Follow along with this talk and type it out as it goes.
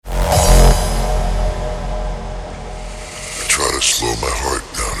my heart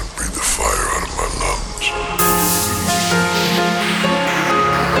down and breathe the fire out of my lungs.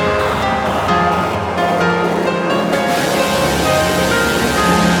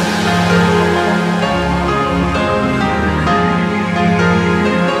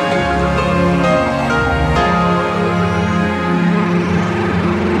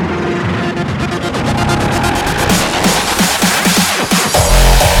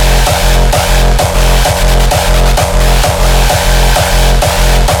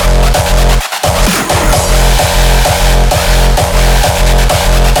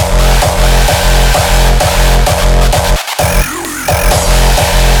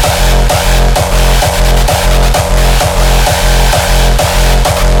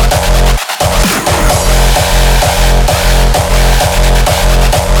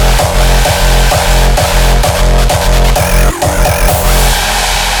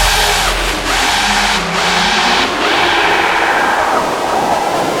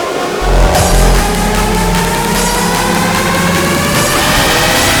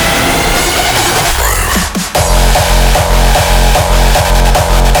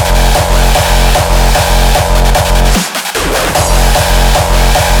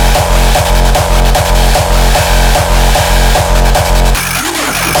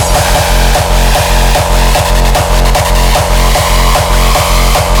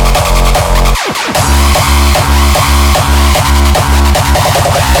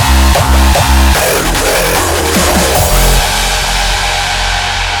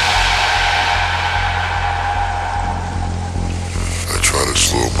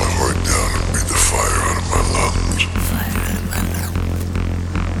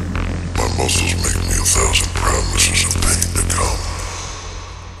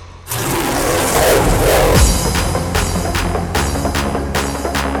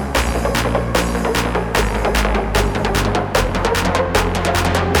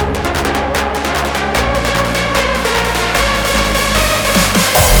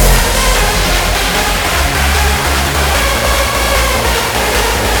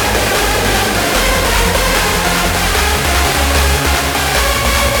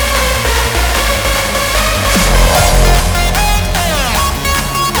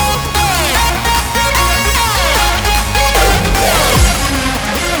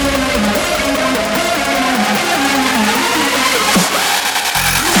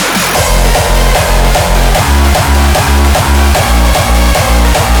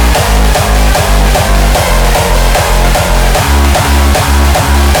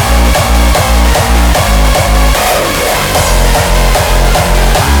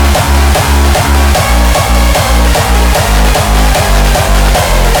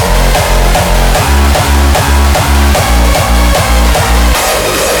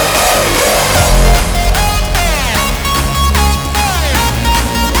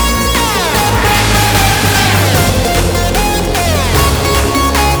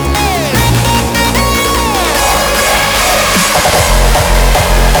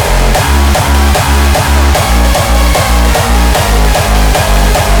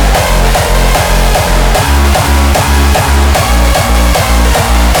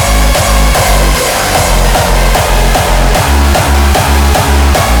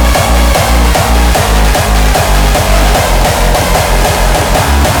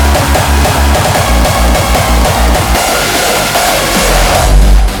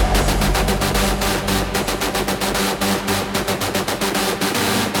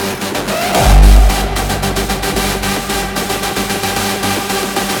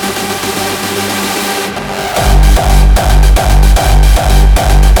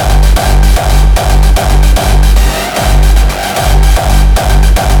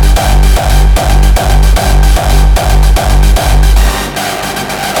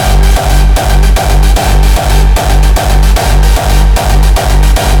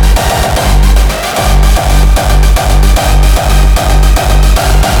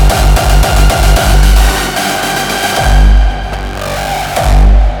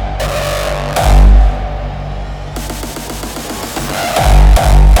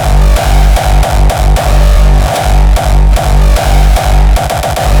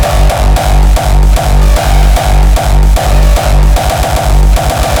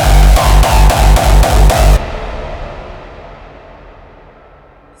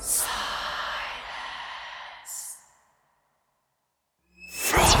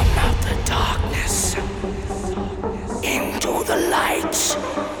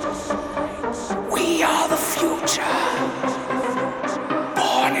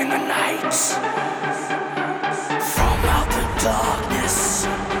 darkness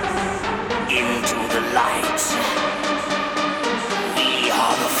into the light.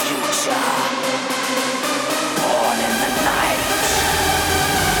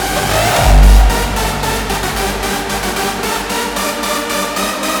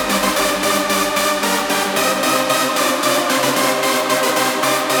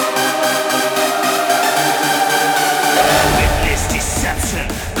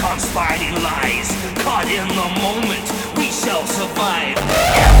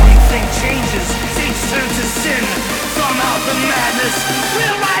 turn to sin. From out the madness,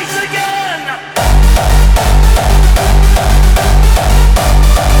 we'll rise again.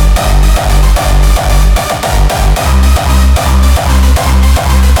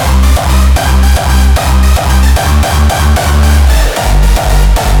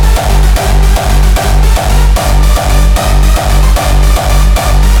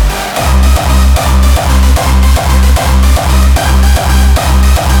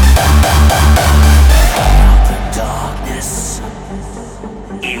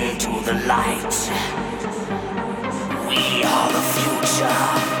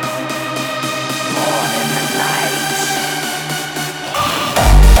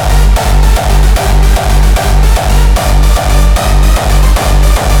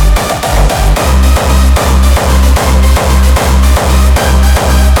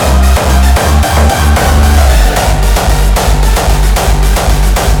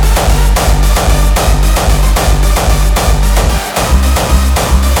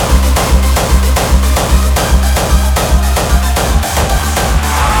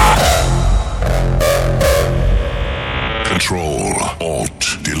 Control,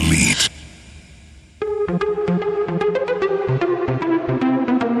 Alt, Delete.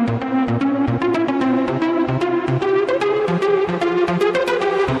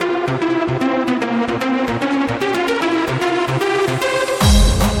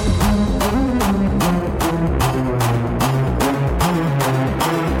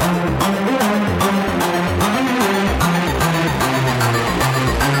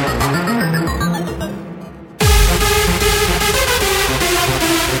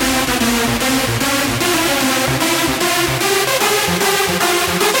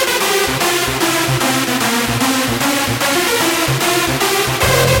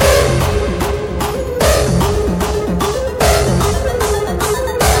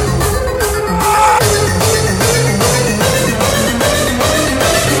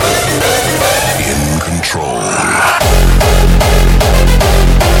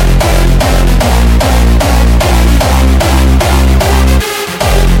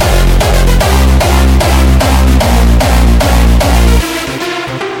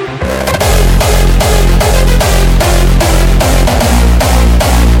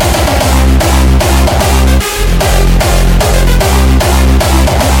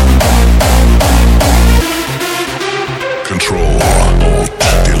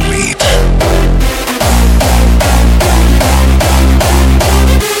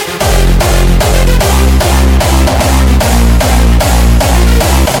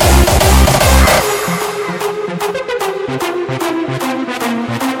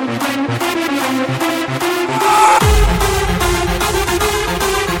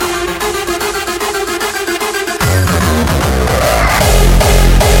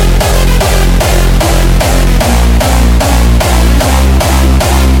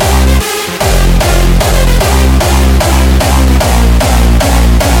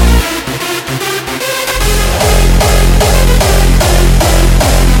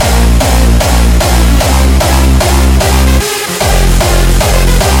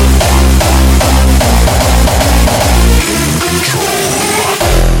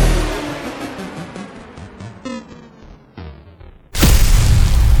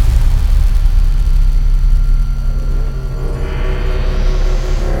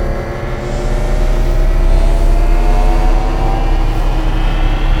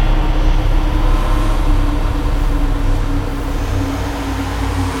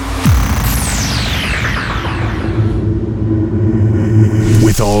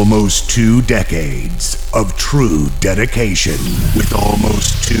 Almost 2 decades of true dedication. With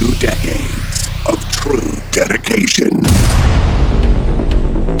almost 2 decades of true dedication.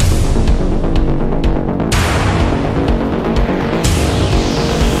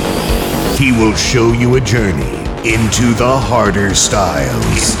 He will show you a journey into the harder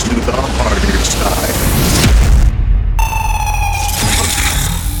styles. Into the harder styles.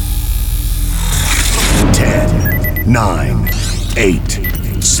 10, 9, 8,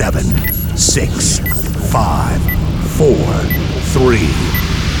 7, 6, 5, 4, 3,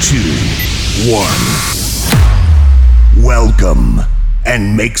 2, 1. Welcome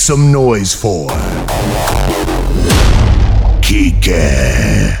and make some noise for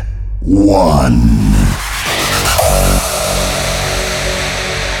KikeONE.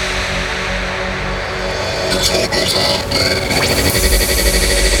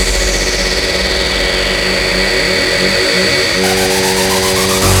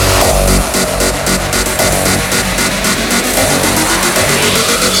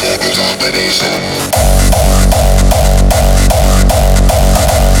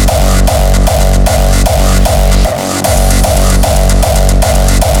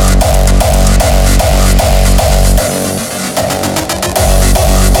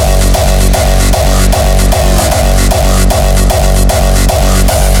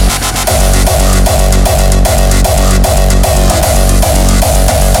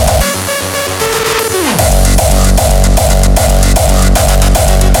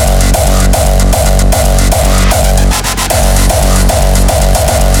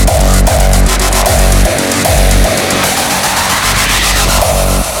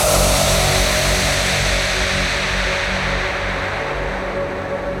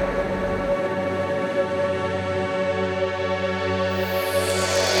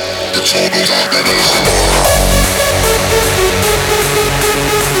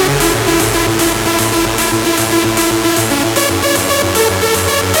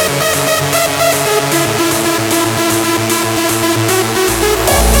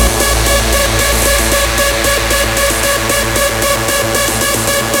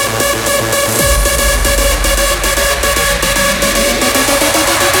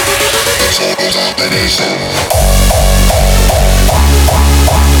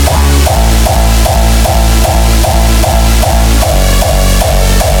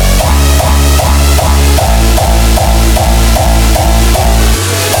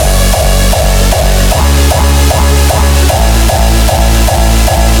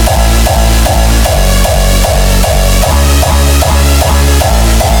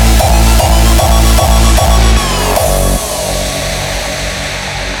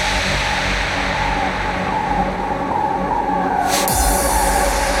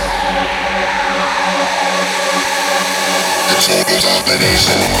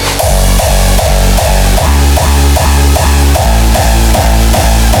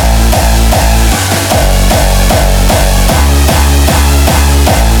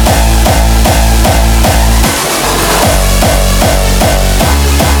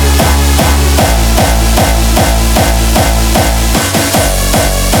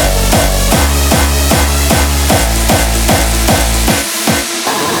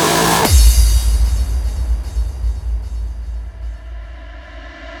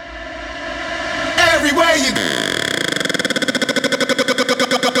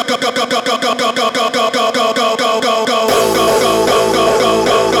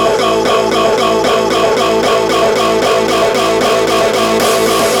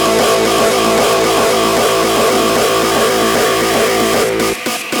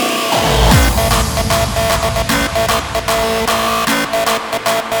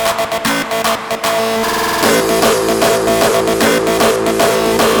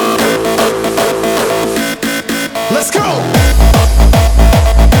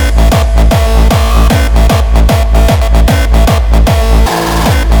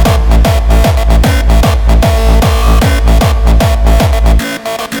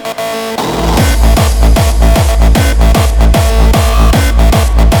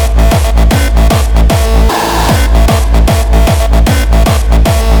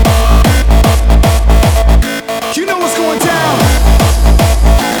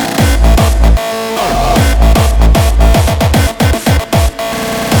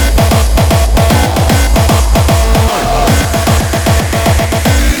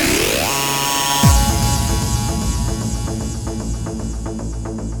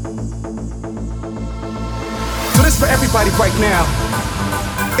 Right now,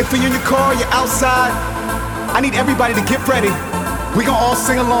 if you're in your car, you're outside, I need everybody to get ready. We gonna all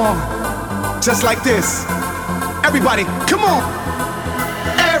sing along, just like this. Everybody, come on.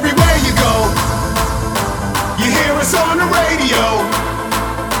 Everywhere you go, you hear us on the radio.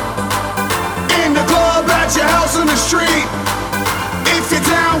 In the club, at your house, on the street. If you're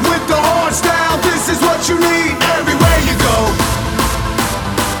down with the hard style, this is what you need. Everywhere you go,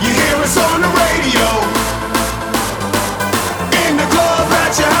 you hear us on the radio.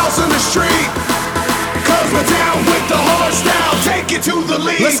 At your house on the street, 'cause we're down with the hard style. Take it to the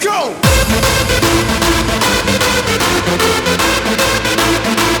lead. Let's go.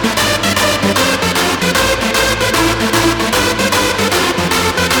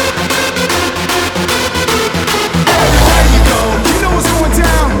 Everywhere you go, you know what's going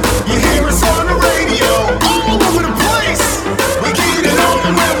down. You hear us on the radio, all over the place. We keep it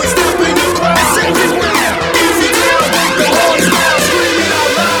on when we step in the class everywhere. If you're down with the hard style, screaming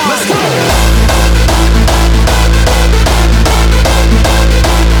out loud. Let's go.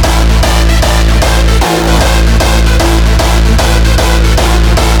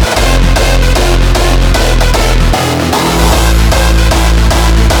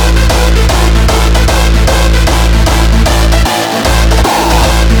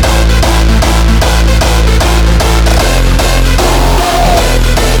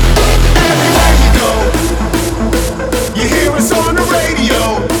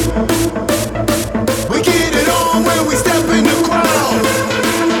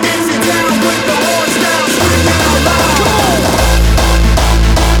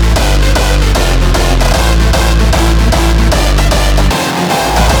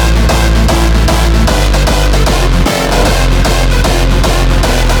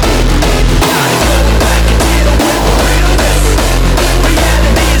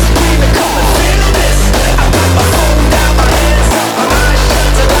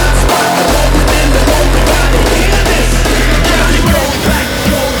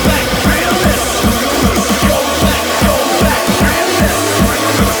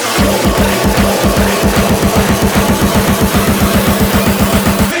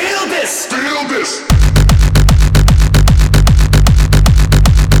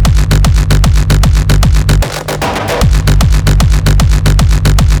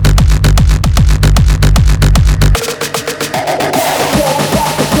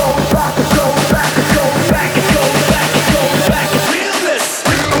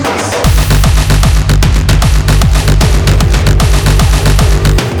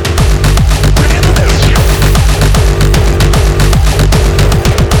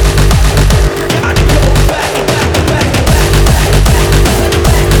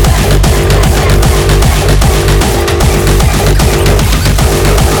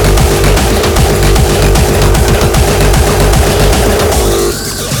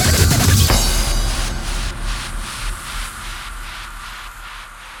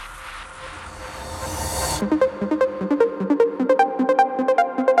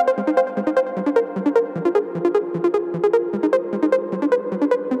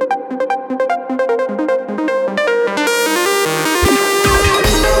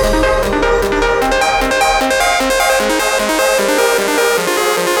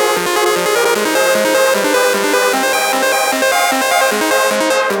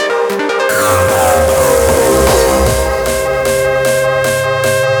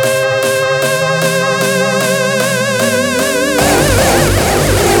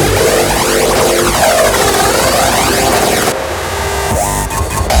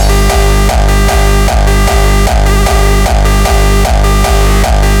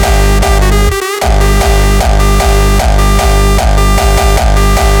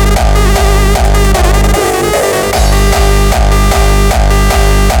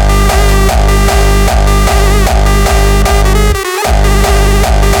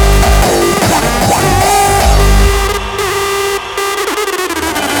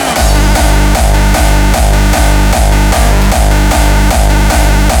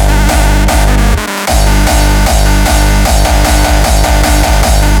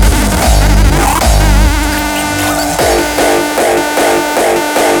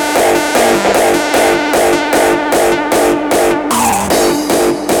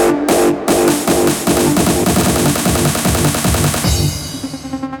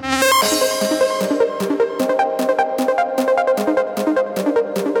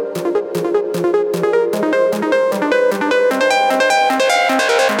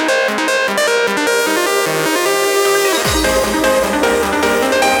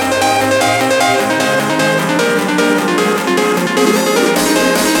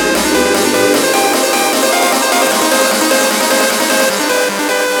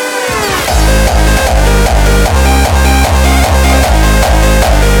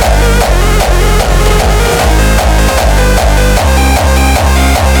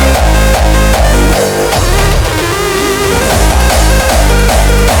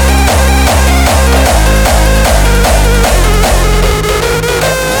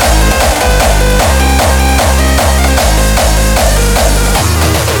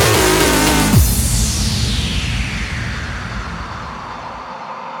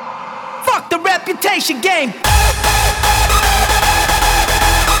 reputation game.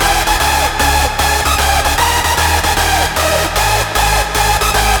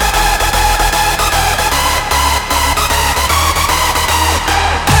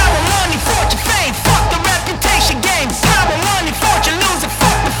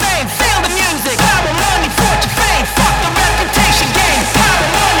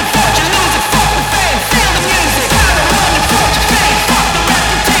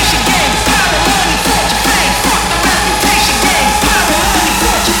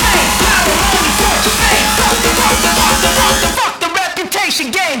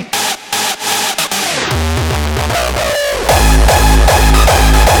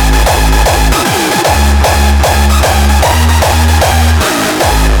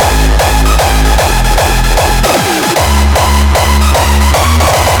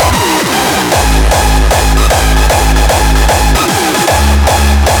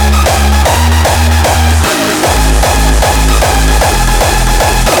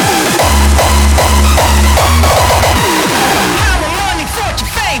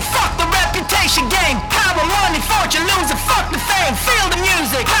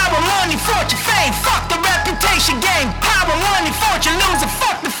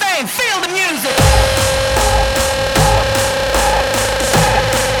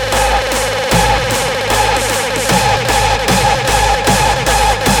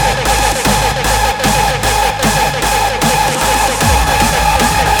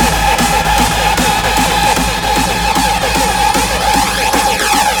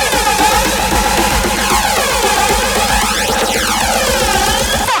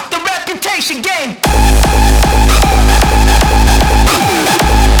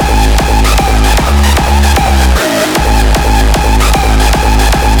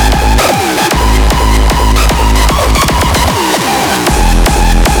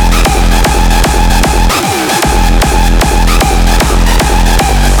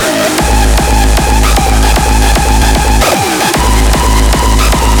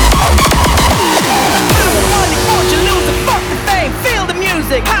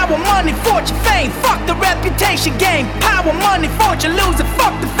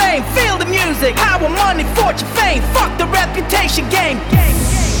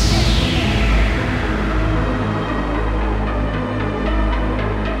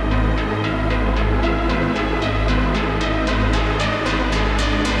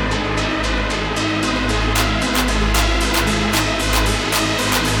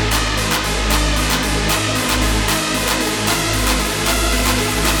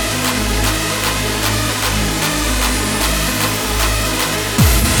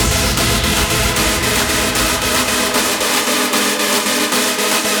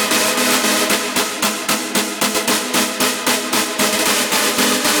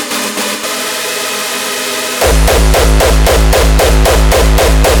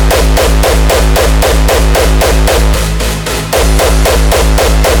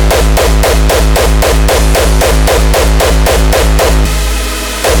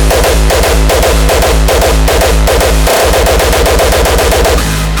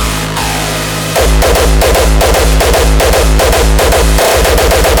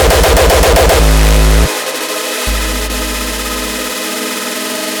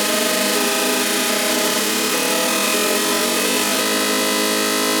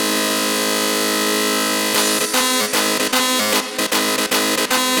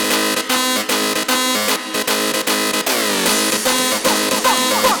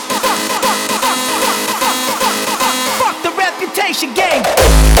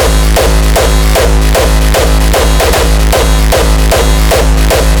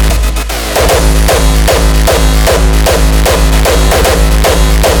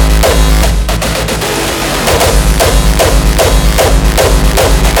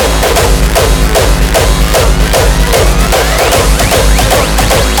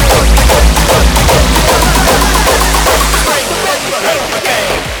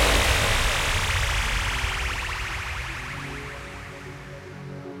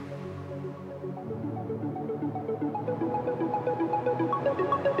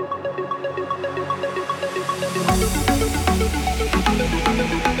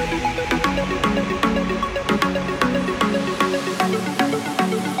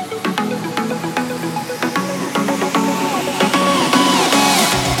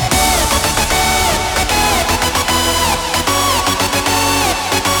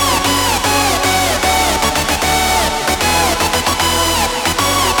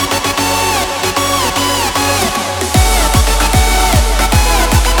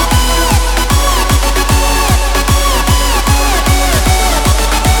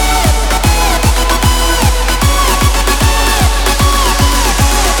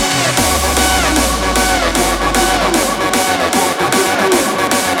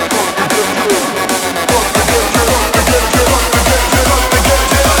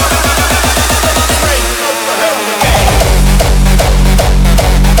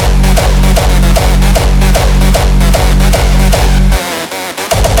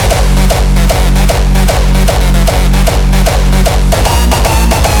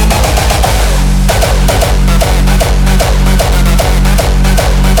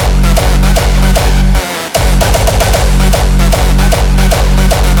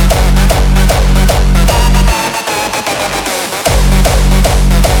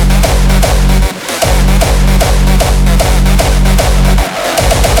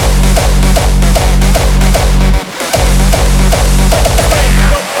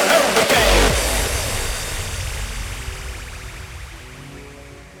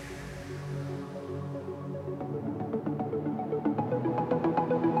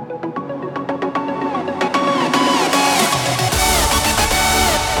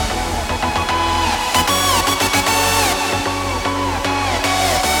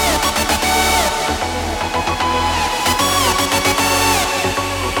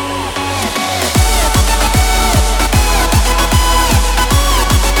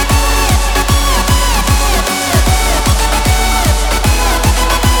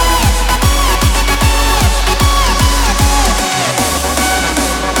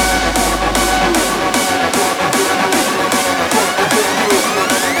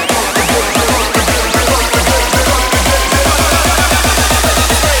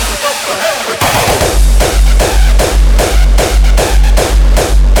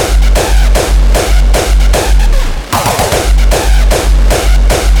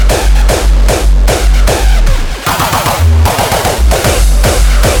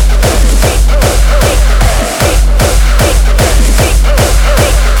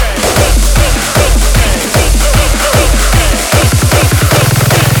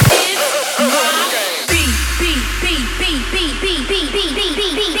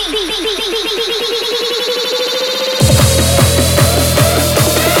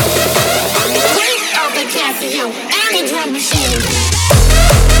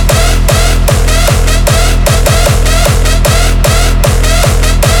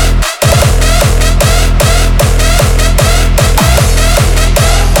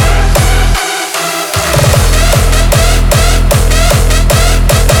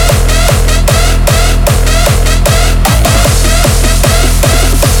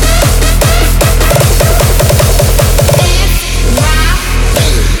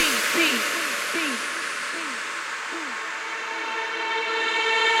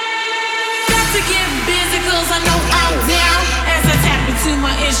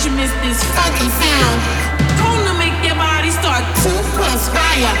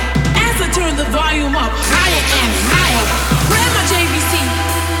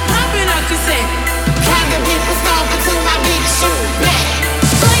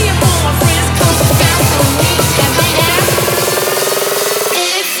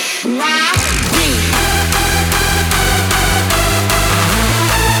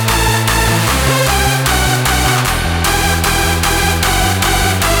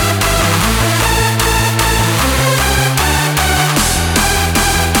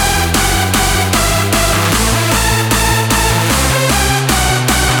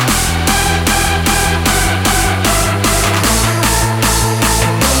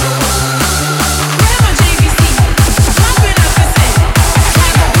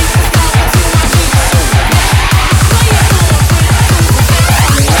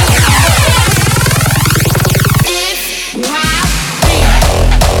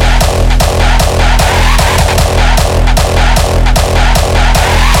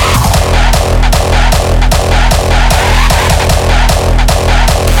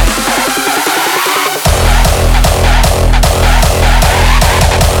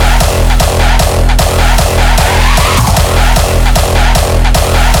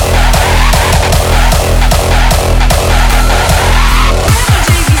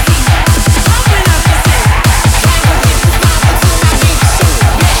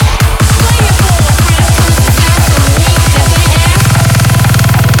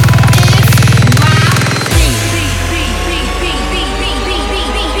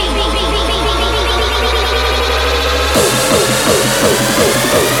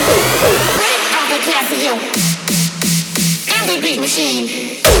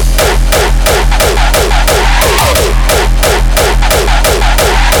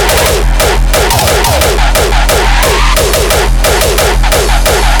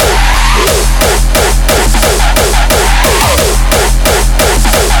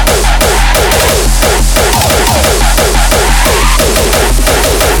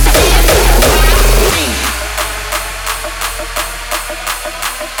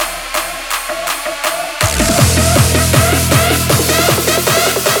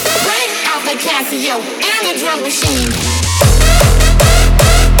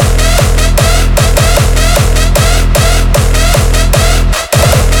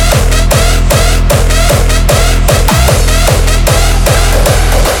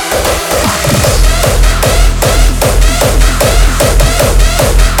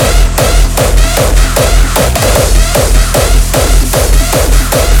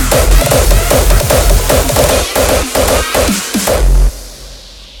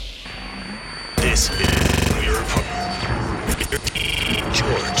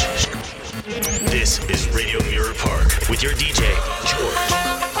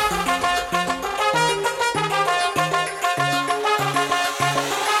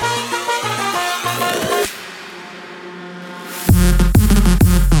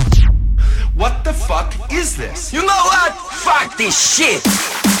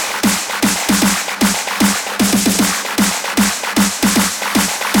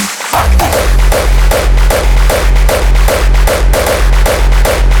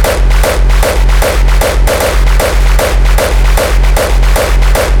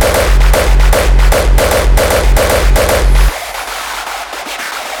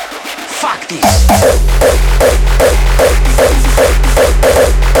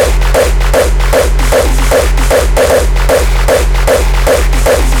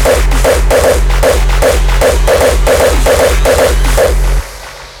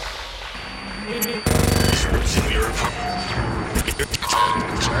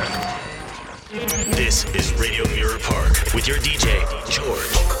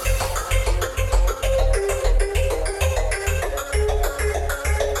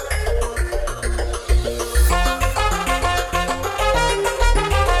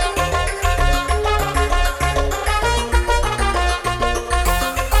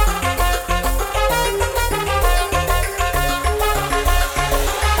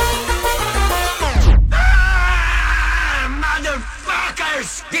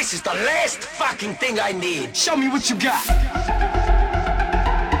 Show me what you got.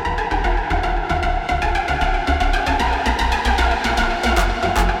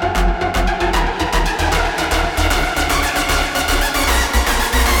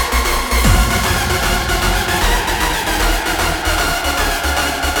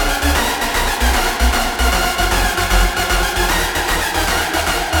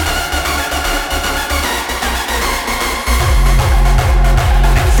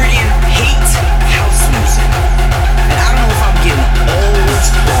 Freaking hate house music. And I don't know if I'm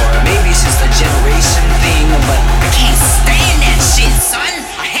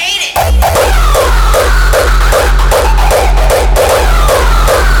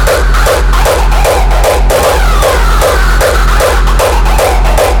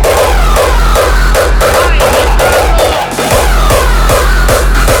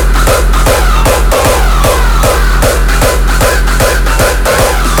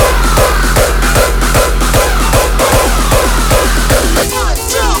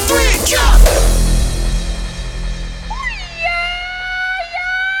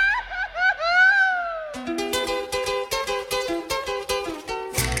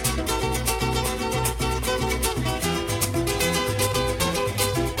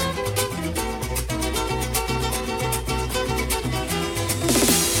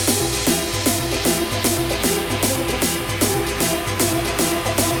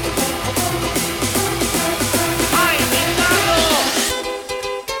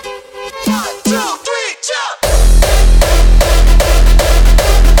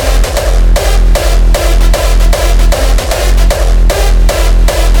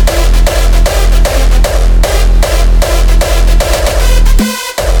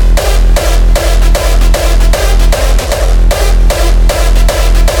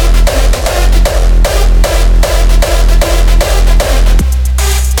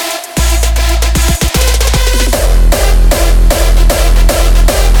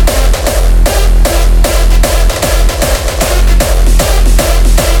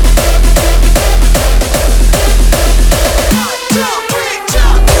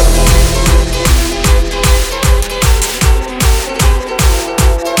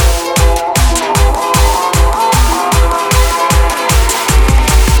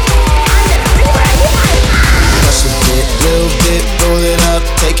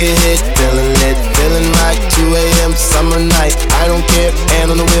it hit, feeling lit, feeling right. 2 a.m. summer night, I don't care,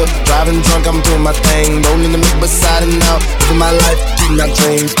 hand on the wheel, driving drunk, I'm doing my thing, rolling the mid beside and out, living my life, getting my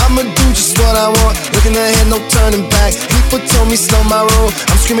dreams. I'ma do just what I want, looking ahead, no turning back. People told me slow my roll,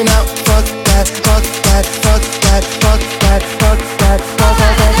 I'm screaming out, fuck that, fuck that, fuck that, fuck that, fuck that, fuck that, fuck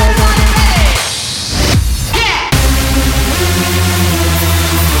that, fuck that.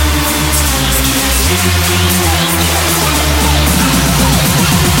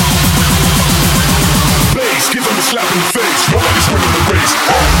 Bass, give them a slap in the face. Nobody's winning the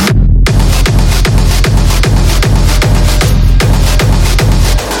race.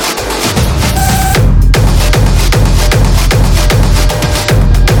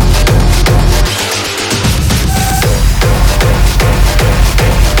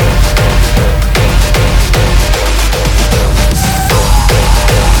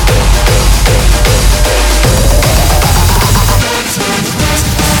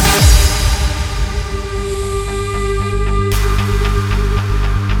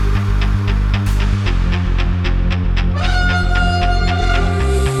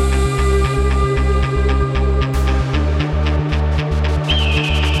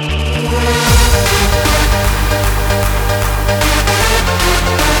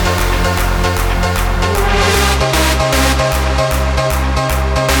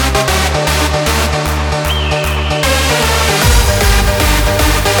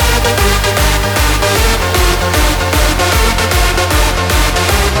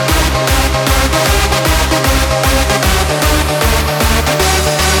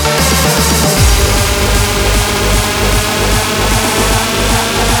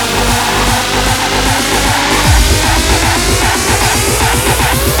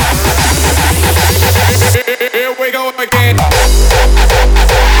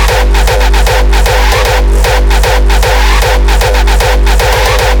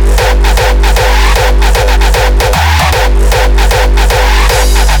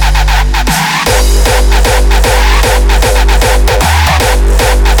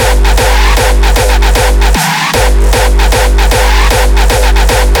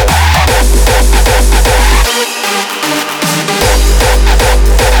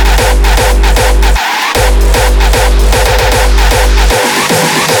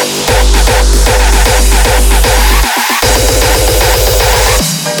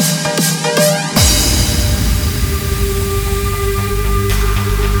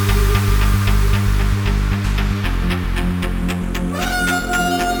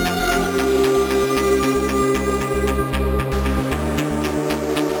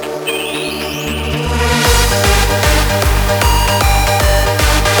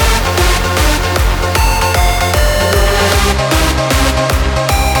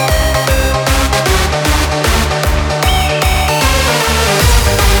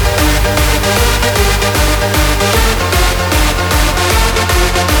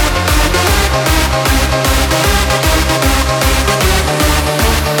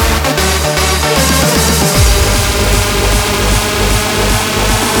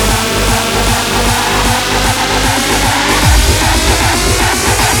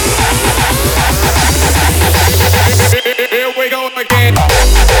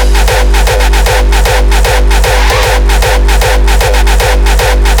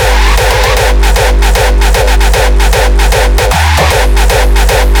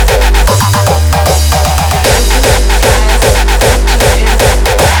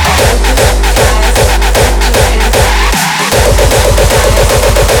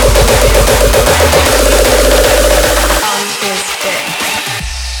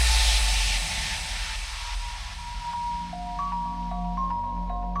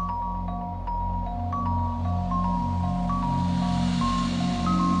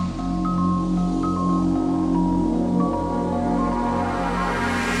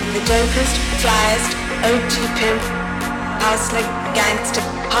 dopest, flyest, OG pimp, house like gangster,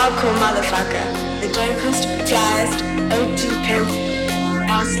 hardcore motherfucker. The dopest, flyest, OG pimp,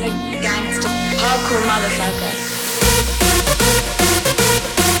 house like gangster, hardcore motherfucker.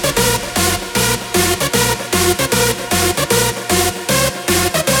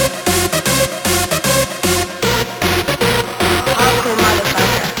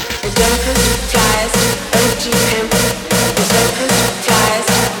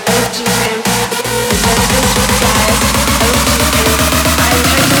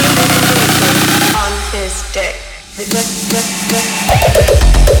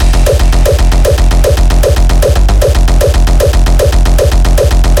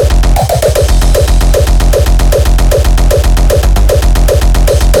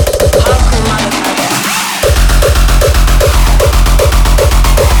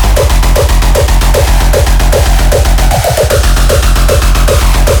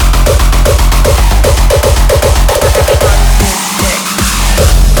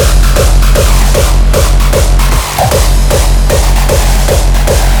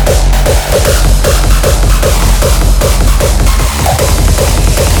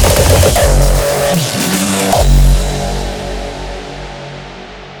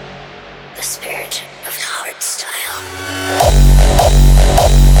 The spirit of hard style.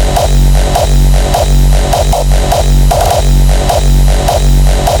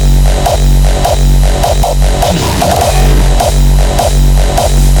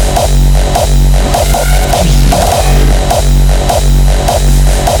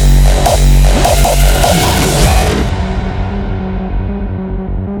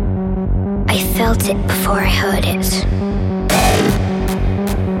 I felt it before I heard it.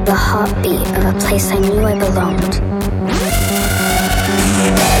 The heartbeat of a place I knew I belonged.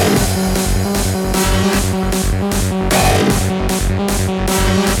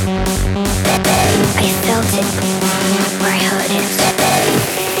 I felt it before I heard it.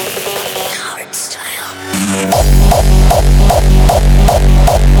 Hard style.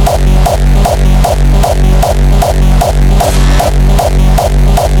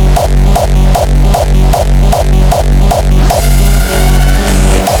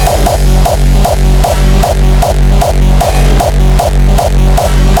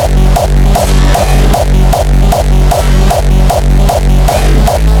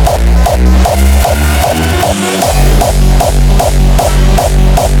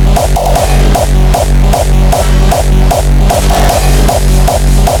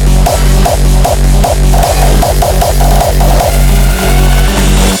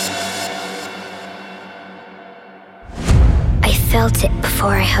 Felt it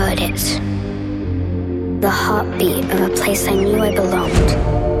before I heard it. The heartbeat of a place I knew I belonged.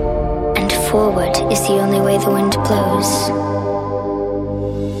 And forward is the only way the wind blows.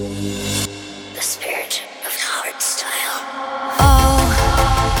 The spirit of hard style.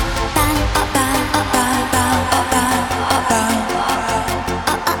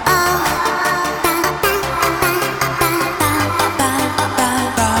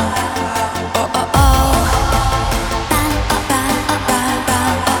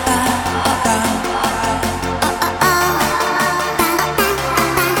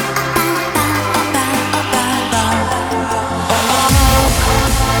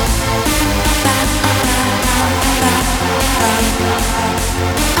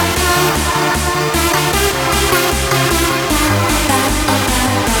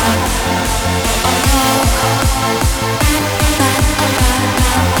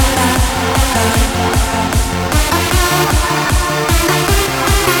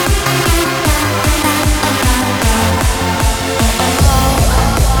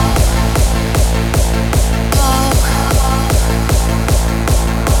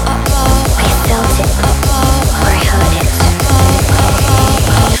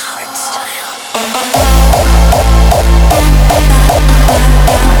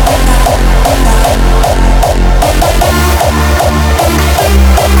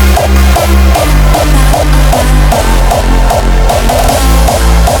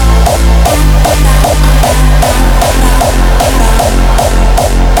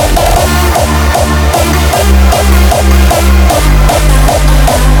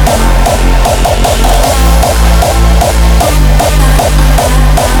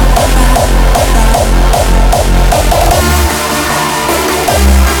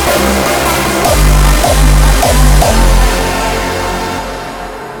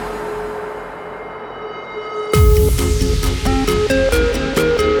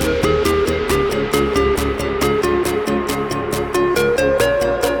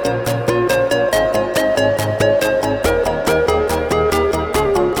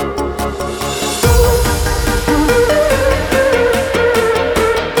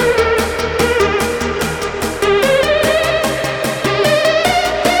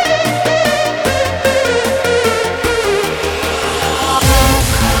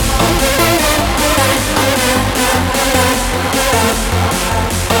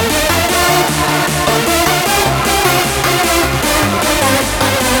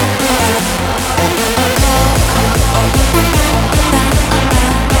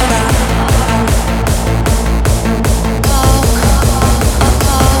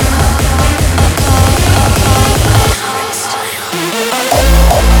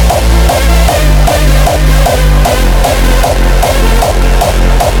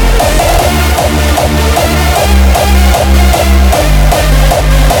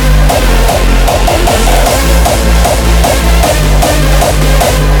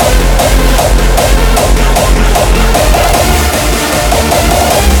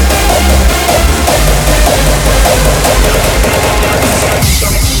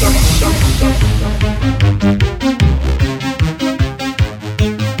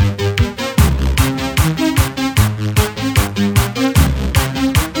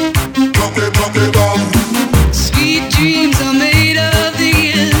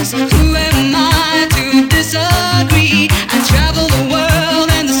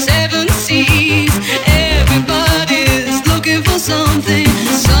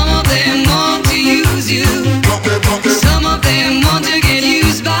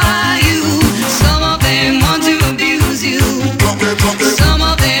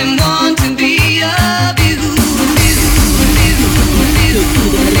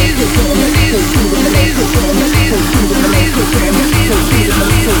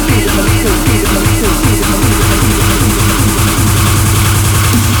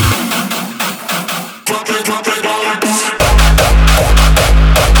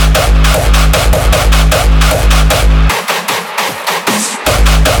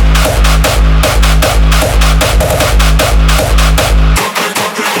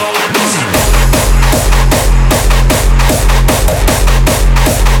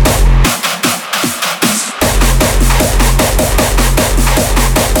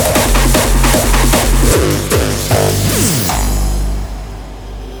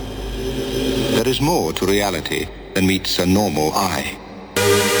 more to reality than meets a normal eye.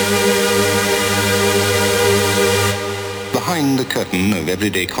 Behind the curtain of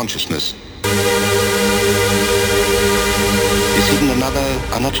everyday consciousness is hidden another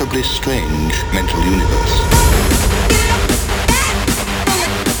unutterably strange mental universe.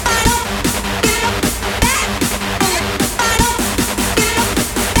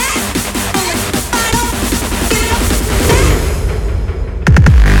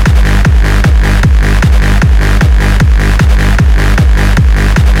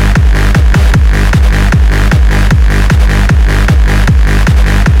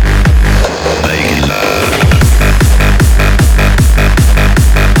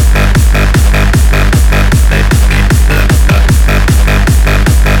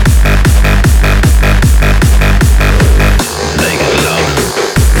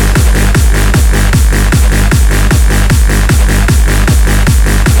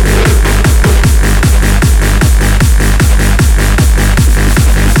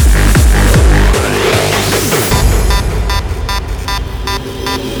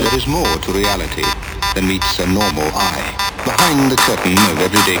 Than meets a normal eye. Behind the curtain of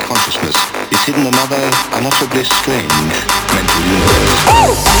everyday consciousness is hidden another unutterably strange mental universe.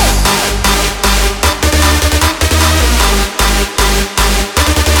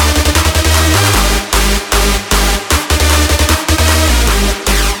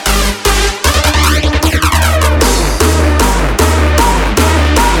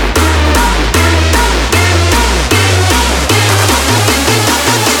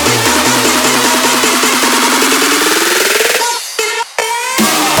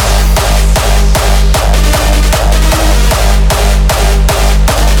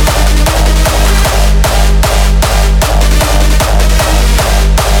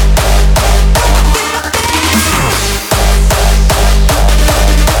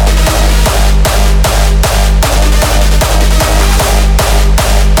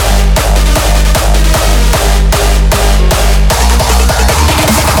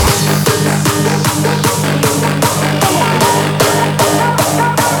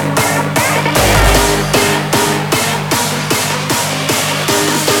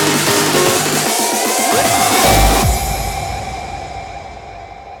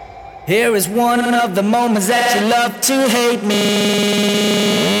 Here is one of the moments that you love to hate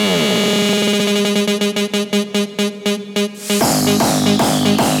me.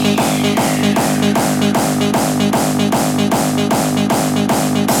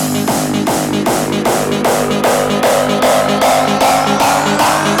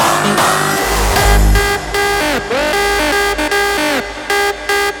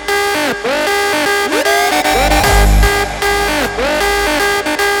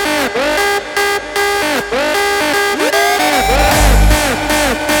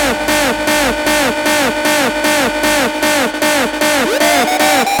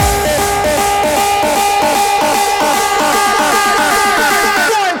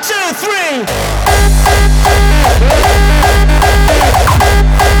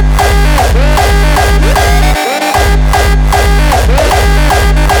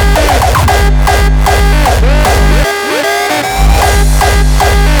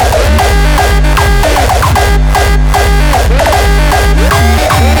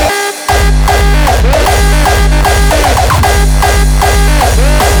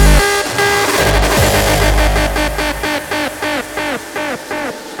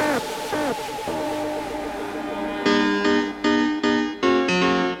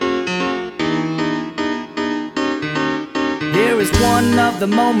 The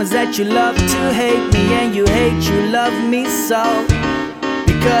moments that you love to hate me, and you hate you love me so.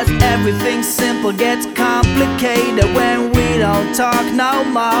 Because everything simple gets complicated when we don't talk no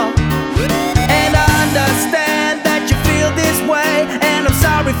more. And I understand that you feel this way, and I'm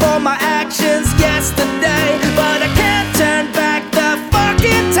sorry for my actions yesterday, but I can't turn back the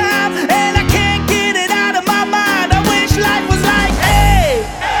fucking time, and I can't get it out of my mind. I wish life was like A,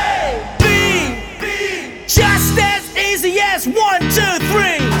 B, just as easy as 1, 2,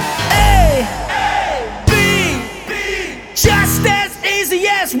 3. A, B, just as easy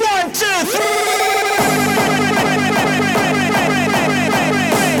as 1, 2, 3.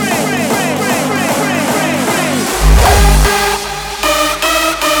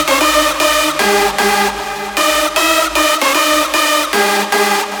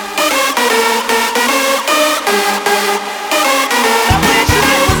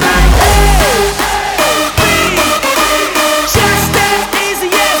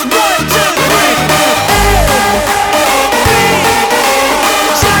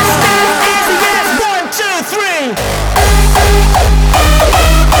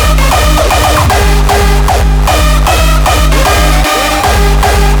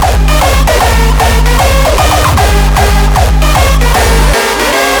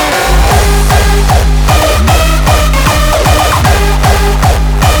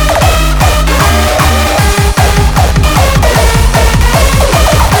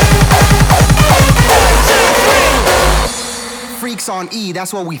 on E,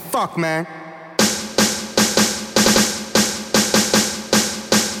 that's what we fuck, man.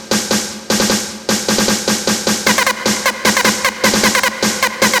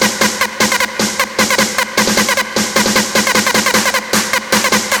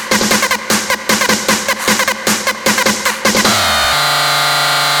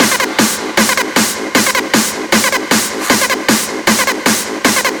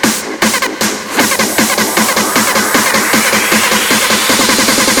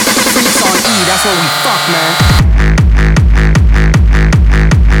 That's what we fuck, man.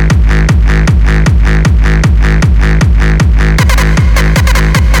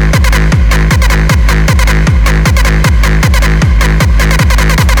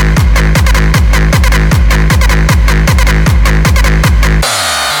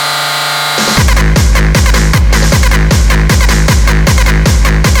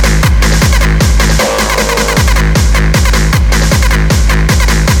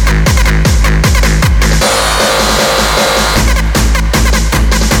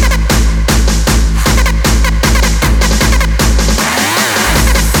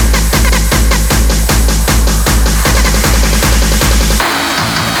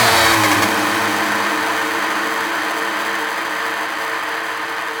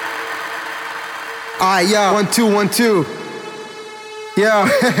 Alright, yo, 1 2 1 2. Yo,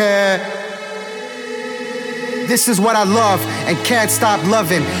 this is what I love and can't stop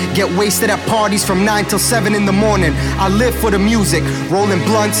loving. Get wasted at parties from 9 till 7 in the morning. I live for the music, rolling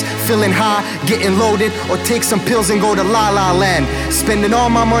blunts, feeling high, getting loaded, or take some pills and go to La La Land. Spending all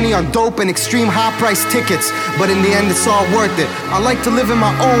my money on dope and extreme high price tickets, but in the end it's all worth it. I like to live in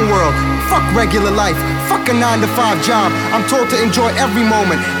my own world. Fuck regular life, fuck a 9 to 5 job. I'm told to enjoy every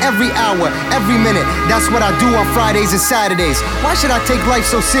moment, every hour, every minute. That's what I do on Fridays and Saturdays. Why should I take life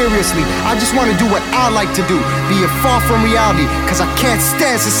so seriously? I just want to do what I like to do, be it far from reality, cause I can't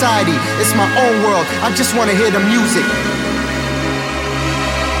stand society. It's my own world, I just want to hear the music.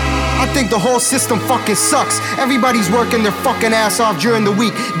 I think the whole system fucking sucks. Everybody's working their fucking ass off during the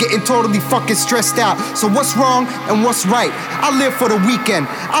week, getting totally fucking stressed out. So what's wrong and what's right? I live for the weekend.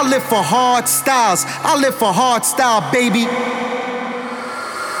 I live for hard styles. I live for hard style, baby.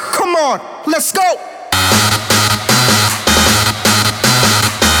 Come on, let's go.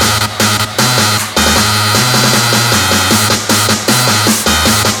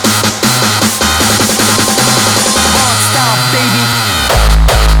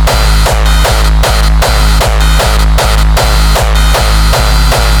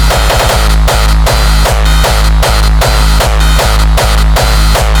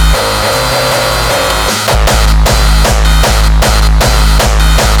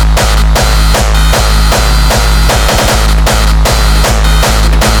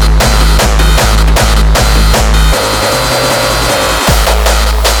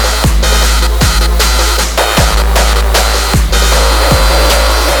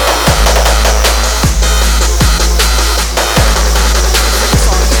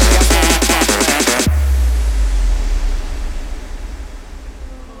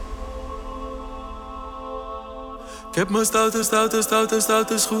 Ik heb mijn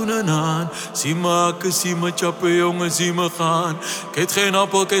stoute schoenen aan. Zie me hakken, zie me chappen, jongen, zie me gaan. Ik eet geen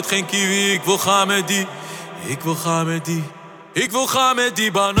appel, ik eet geen kiwi, ik wil gaan met die. Ik wil gaan met die. Ik wil gaan met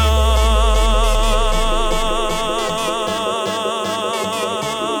die banaan.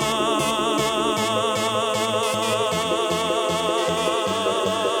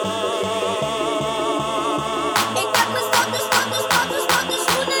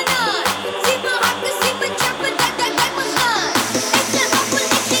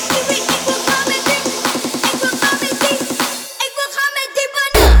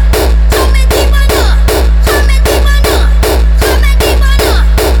 Ga met die banaan.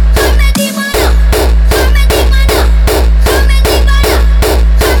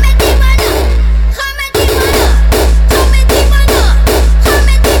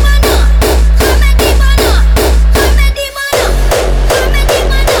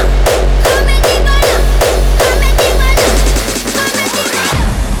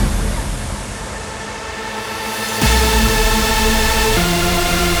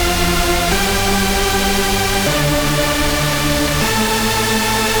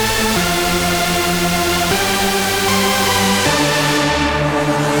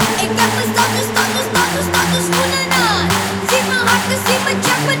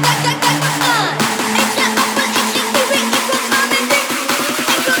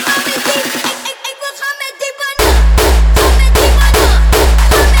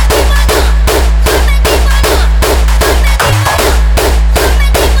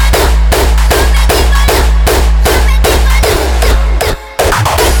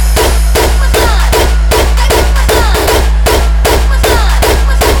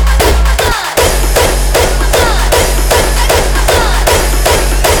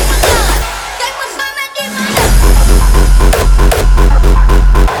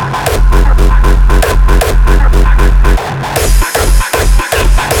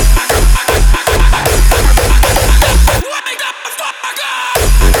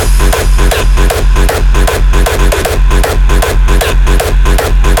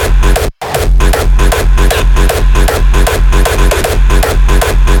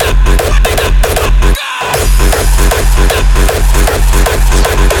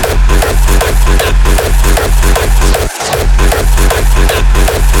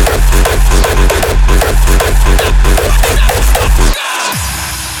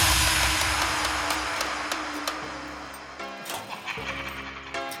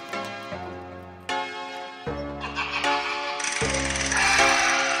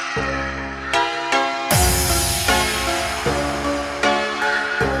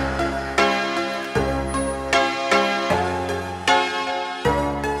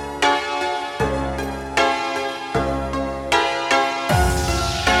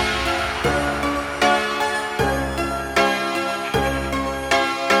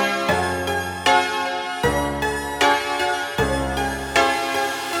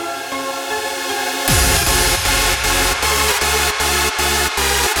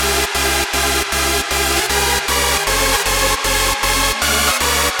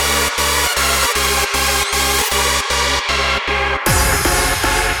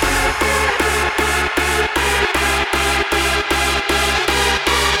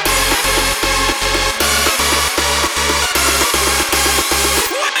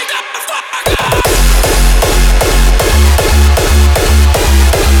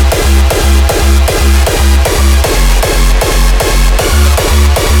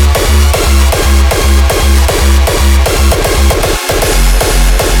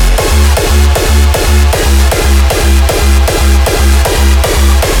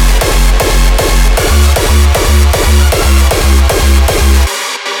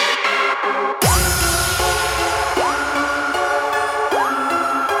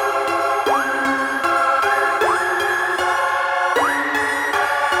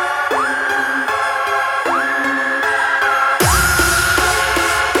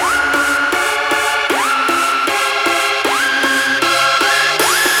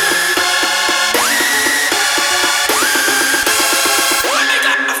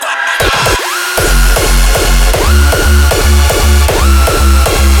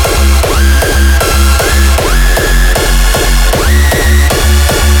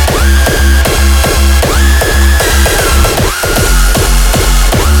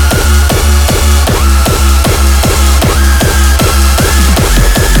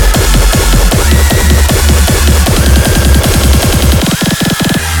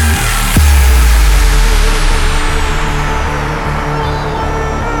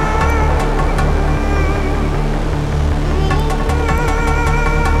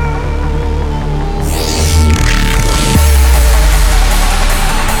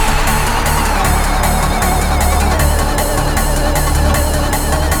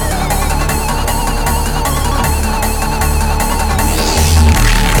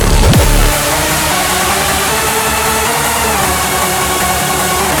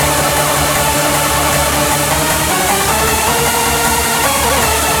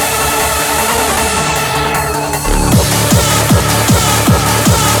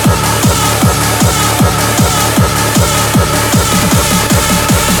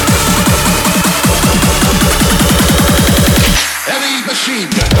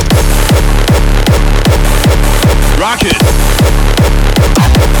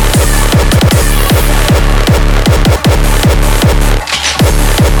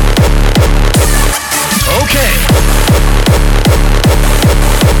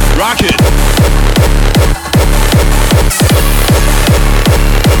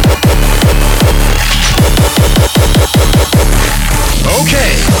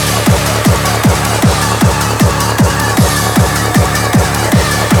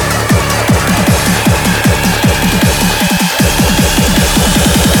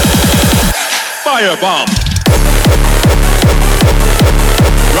 Firebomb.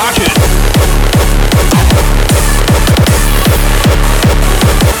 Rocket.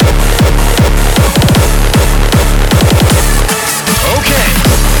 Okay.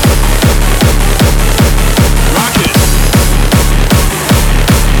 Rocket.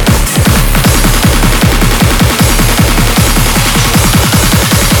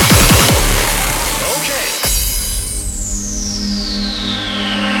 Okay.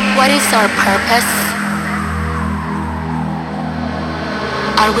 What is our purpose?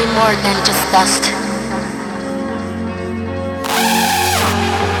 Are we more than just dust?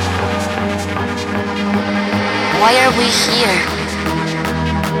 Why are we here?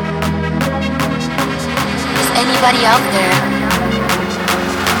 Is anybody out there?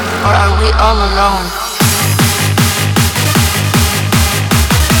 Or are we all alone?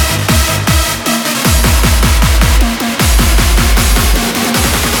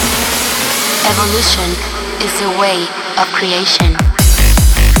 Evolution is a way of creation.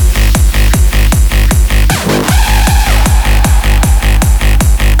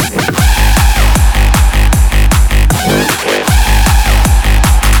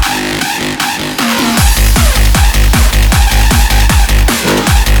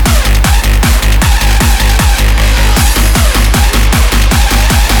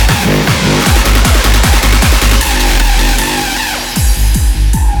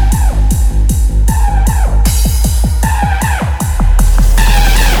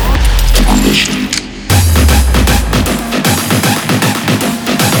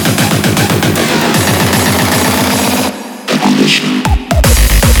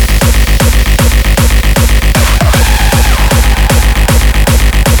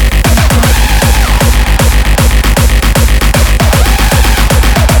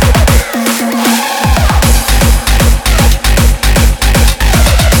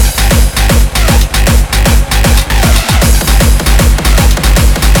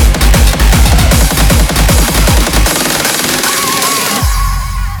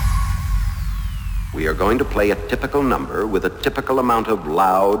 Going to play a typical number with a typical amount of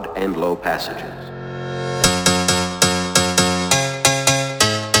loud and low passages.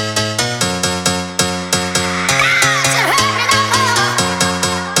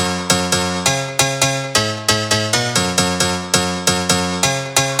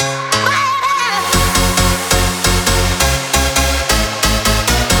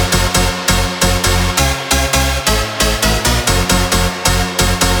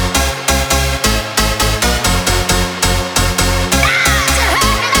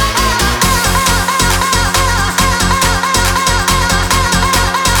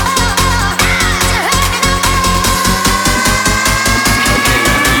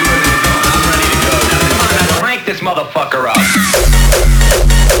 Motherfucker up.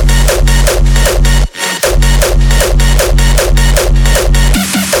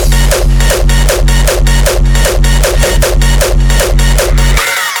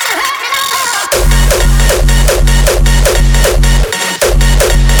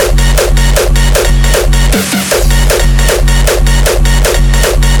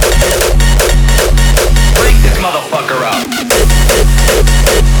 Break this motherfucker up.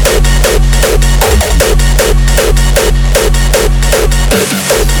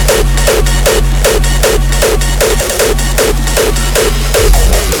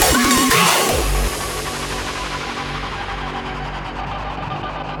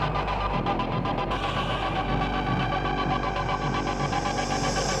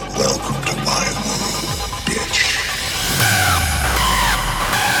 Welcome to my world, bitch.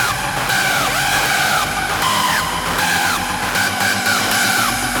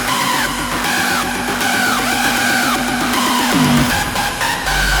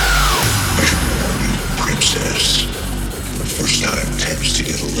 Princess. But first time tends to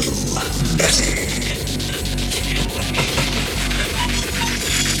get a little messy.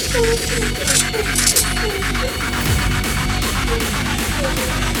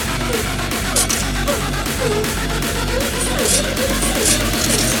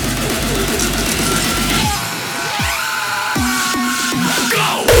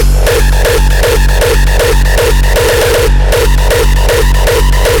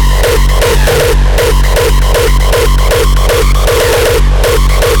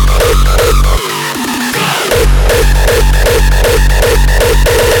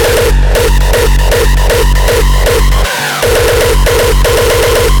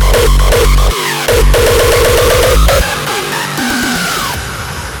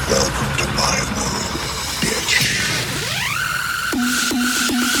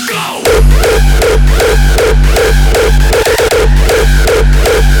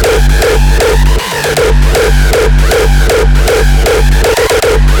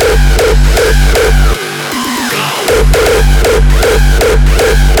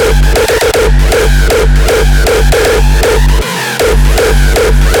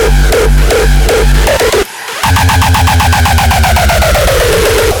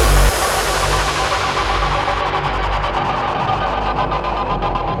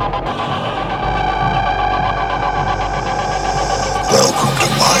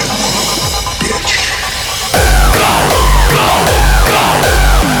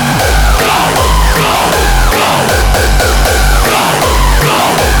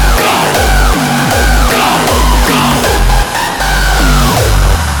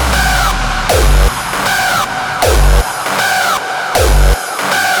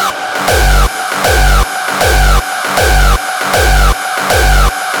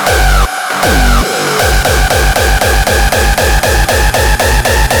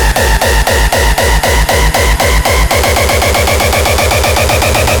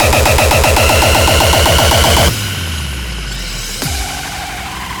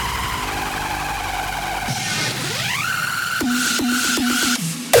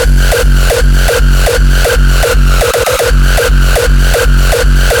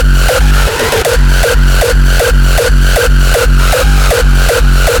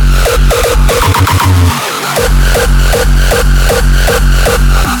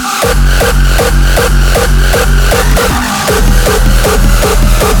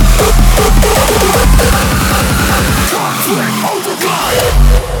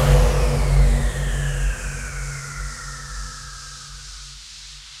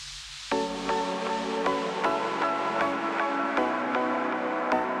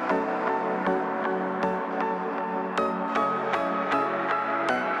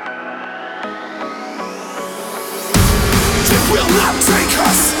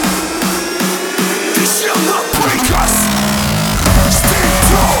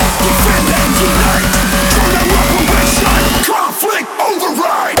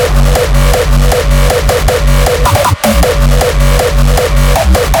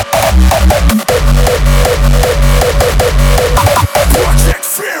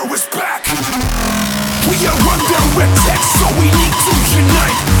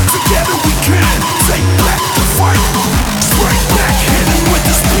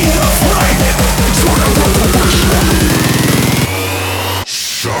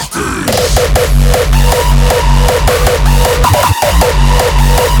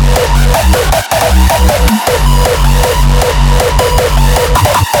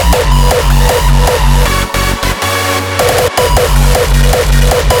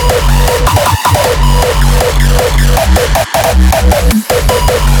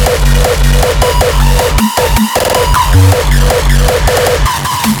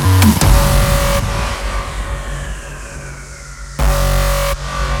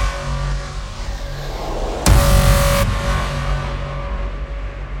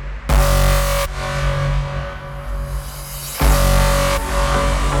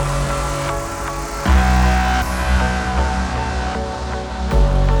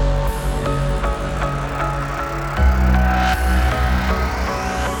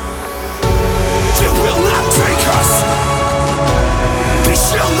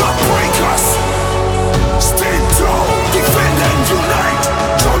 will not break us. Stand tall, defend and unite.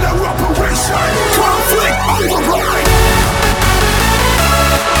 Join our operation, conflict override.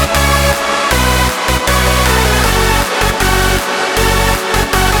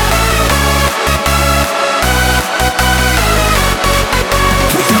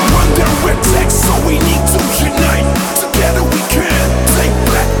 We can run their attacks, so we need to unite. Together we can take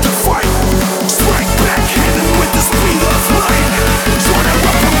back the fight. Strike back, hidden with the speed of light. Join our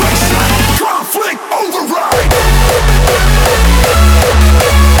operation, conflict override.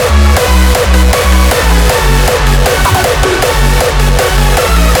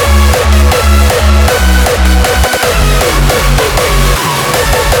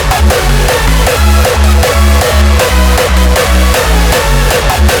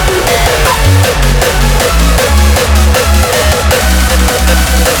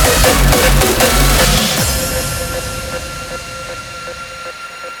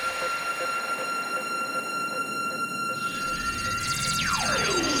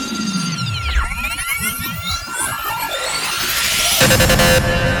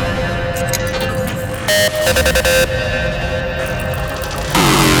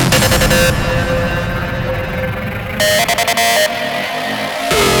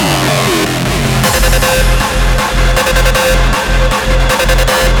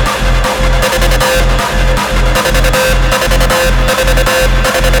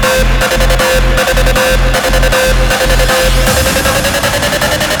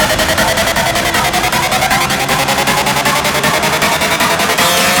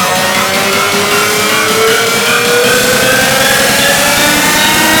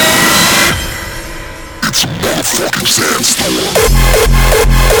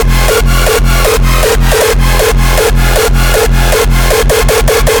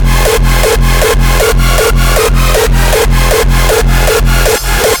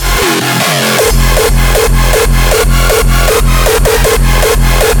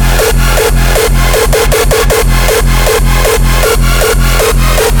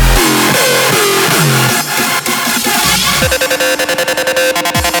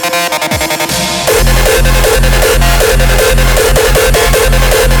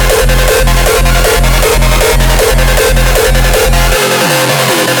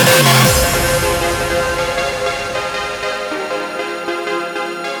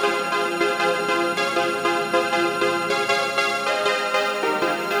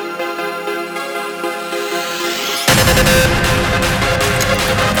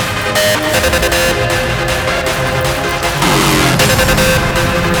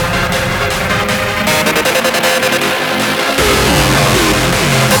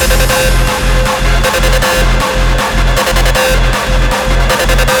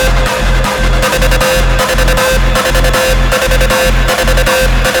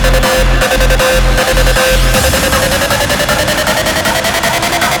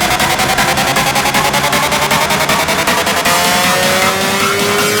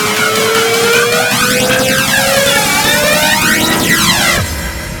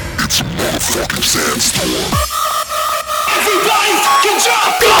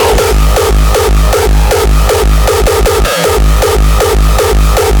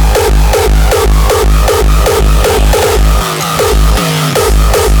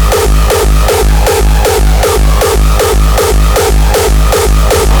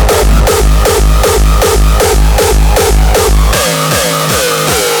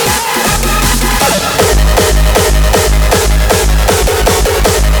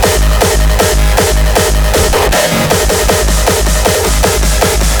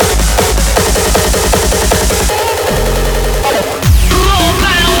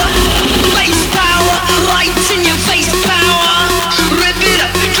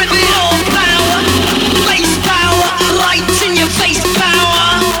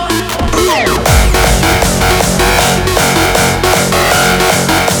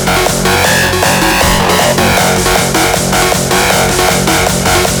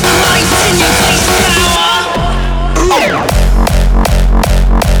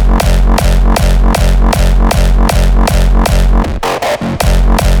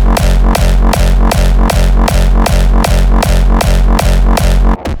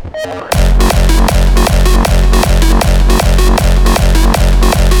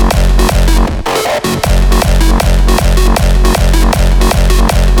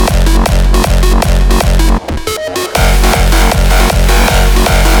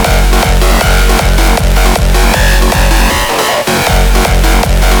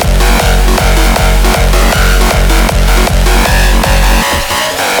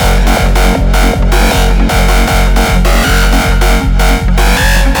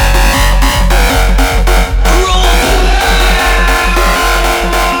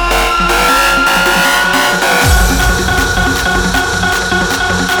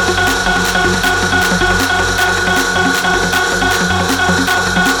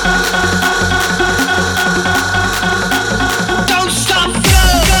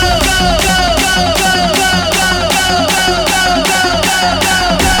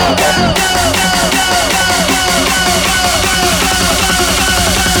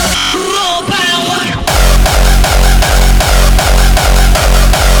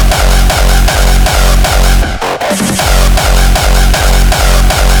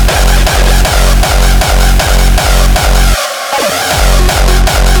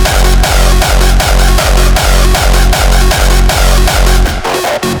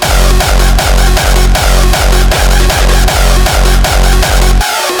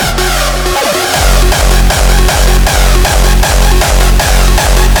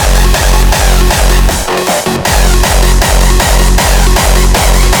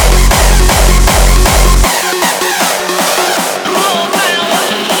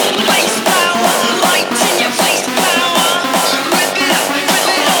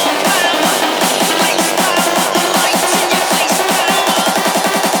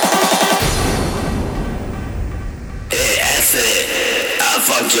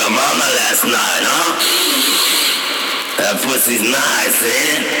 pussy's nice,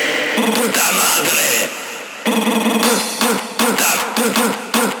 eh? Puta madre. Puta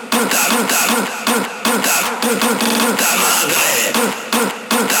madre.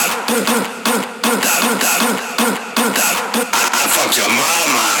 I fucked your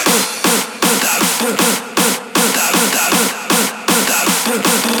mama.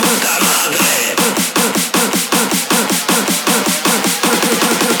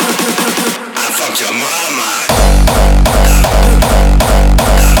 I fucked your mama.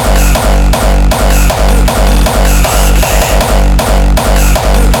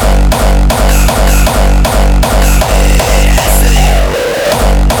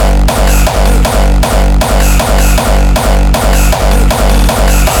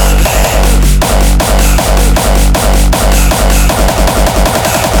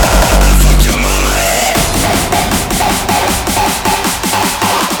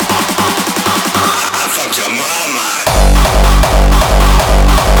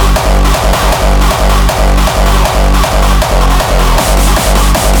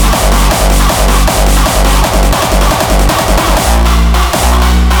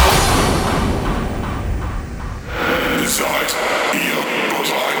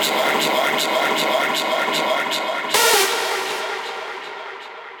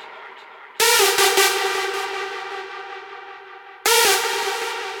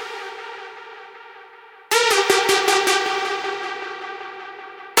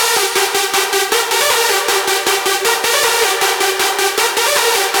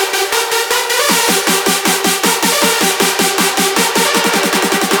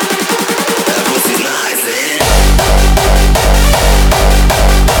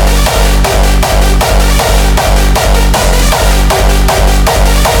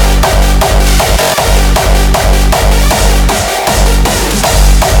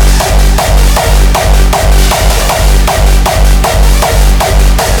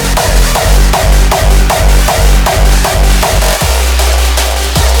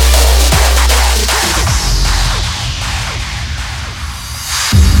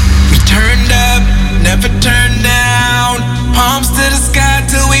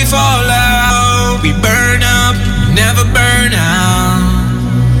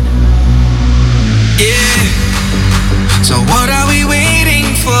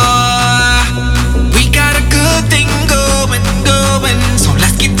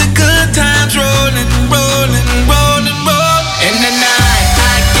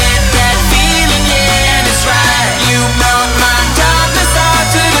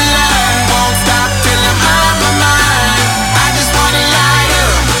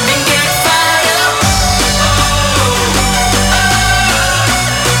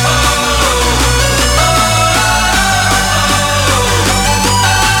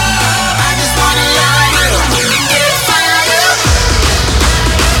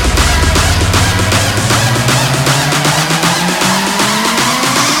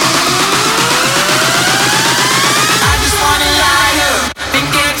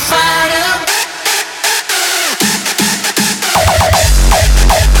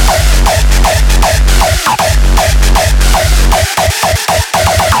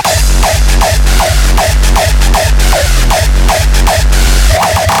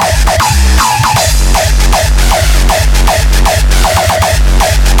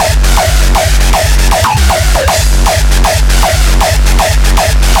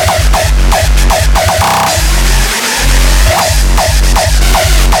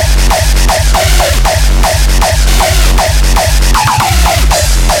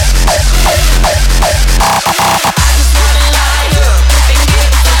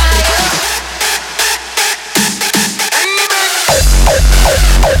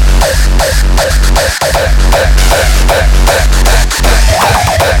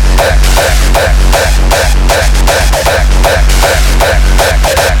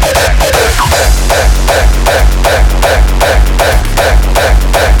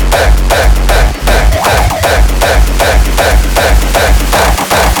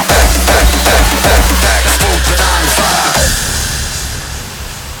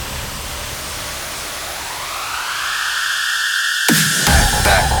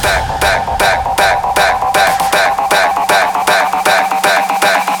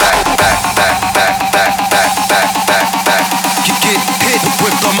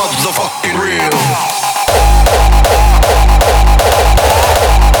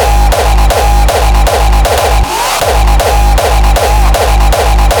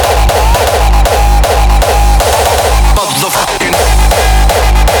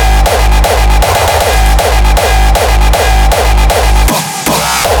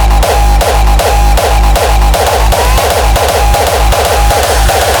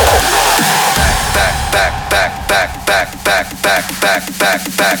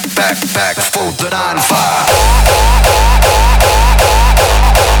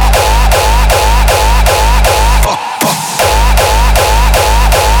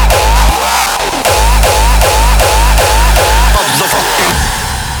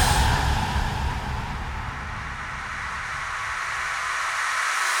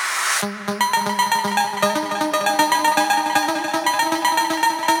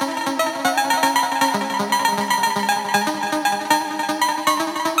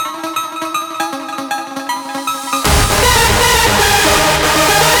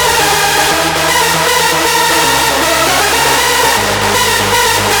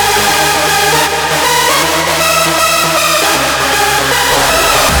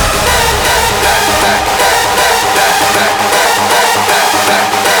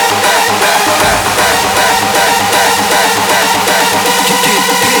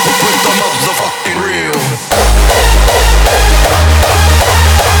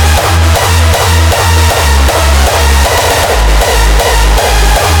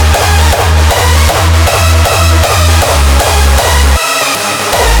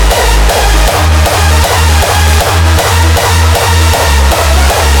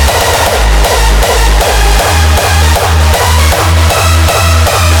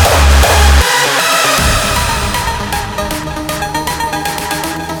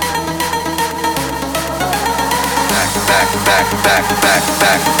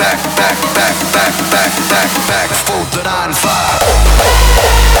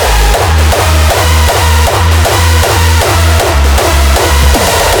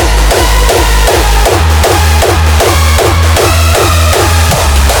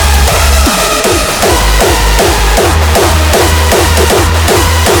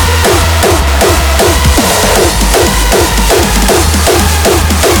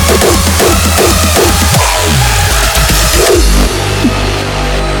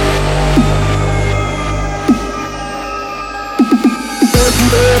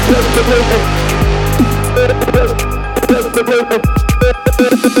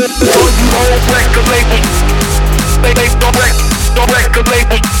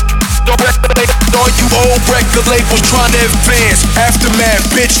 Labels trying to advance.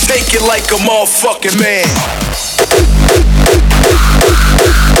 Aftermath, bitch, take it like a motherfucking man.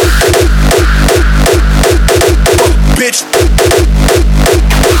 Bitch,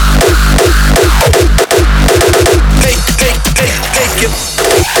 take it.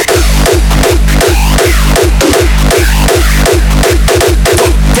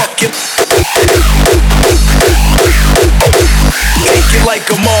 Fuck it. Take it like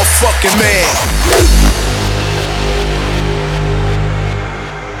a motherfucking man.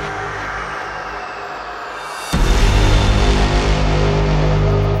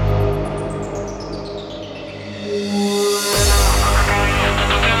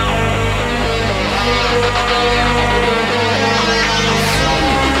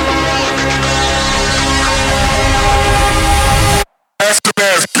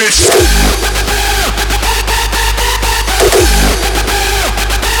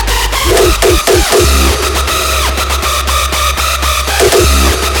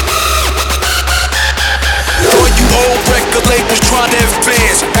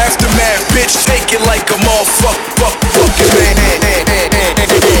 Take it like a motherfucking man.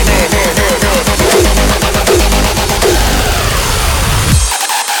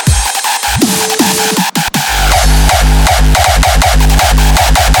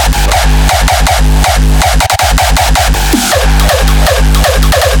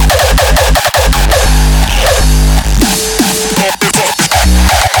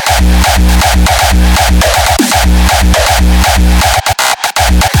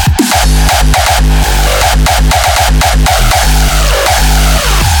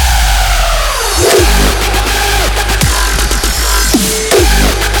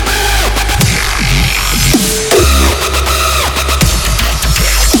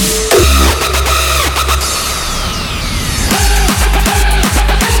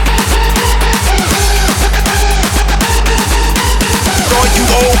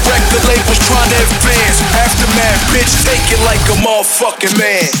 Bitch, take it like a motherfucking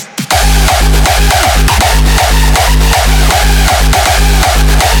man.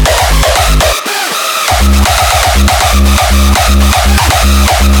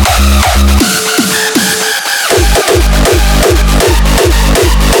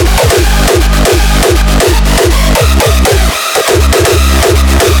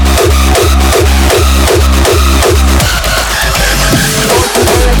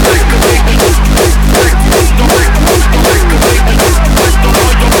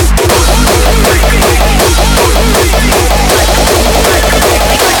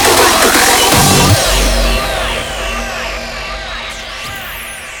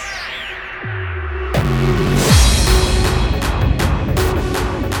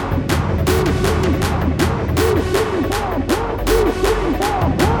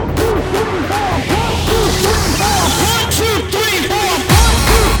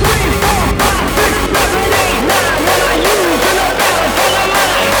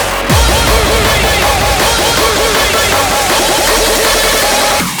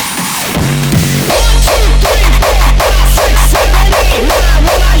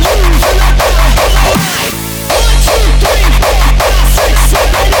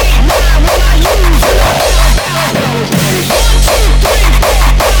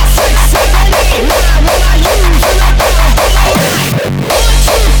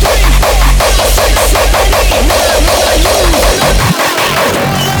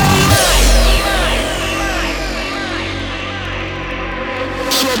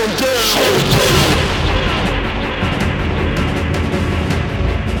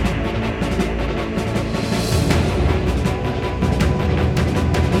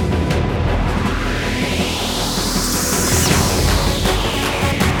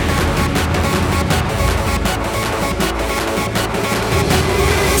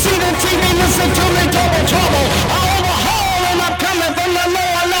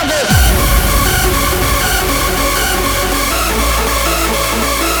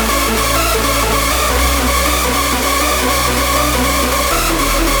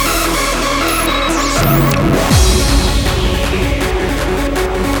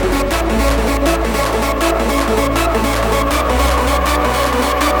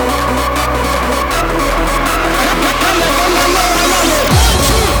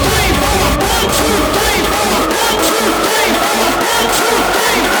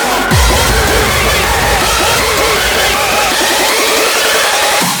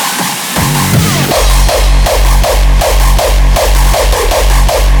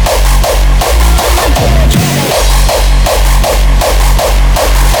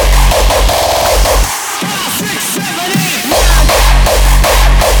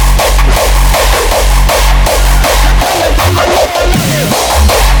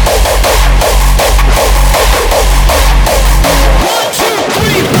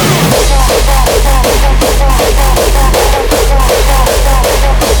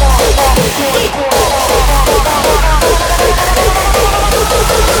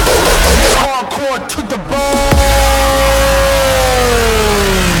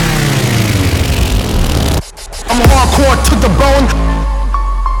 the bone.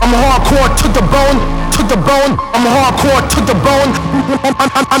 I'm hardcore to the bone, to the bone. I'm hardcore to the bone.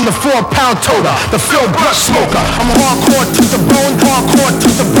 I'm the 4-pound toter, the Phil Brush smoker. I'm hardcore to the bone, hardcore to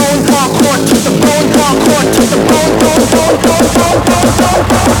the bone, hardcore to the bone, hardcore to the bone, bone.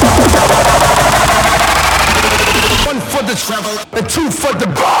 One for the travel, and two for the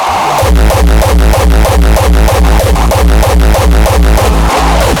bone.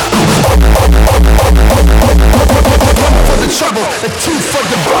 One for the trouble, and two for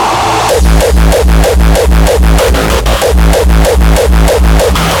the bone.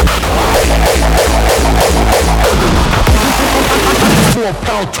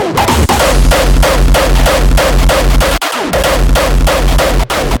 4-pound total.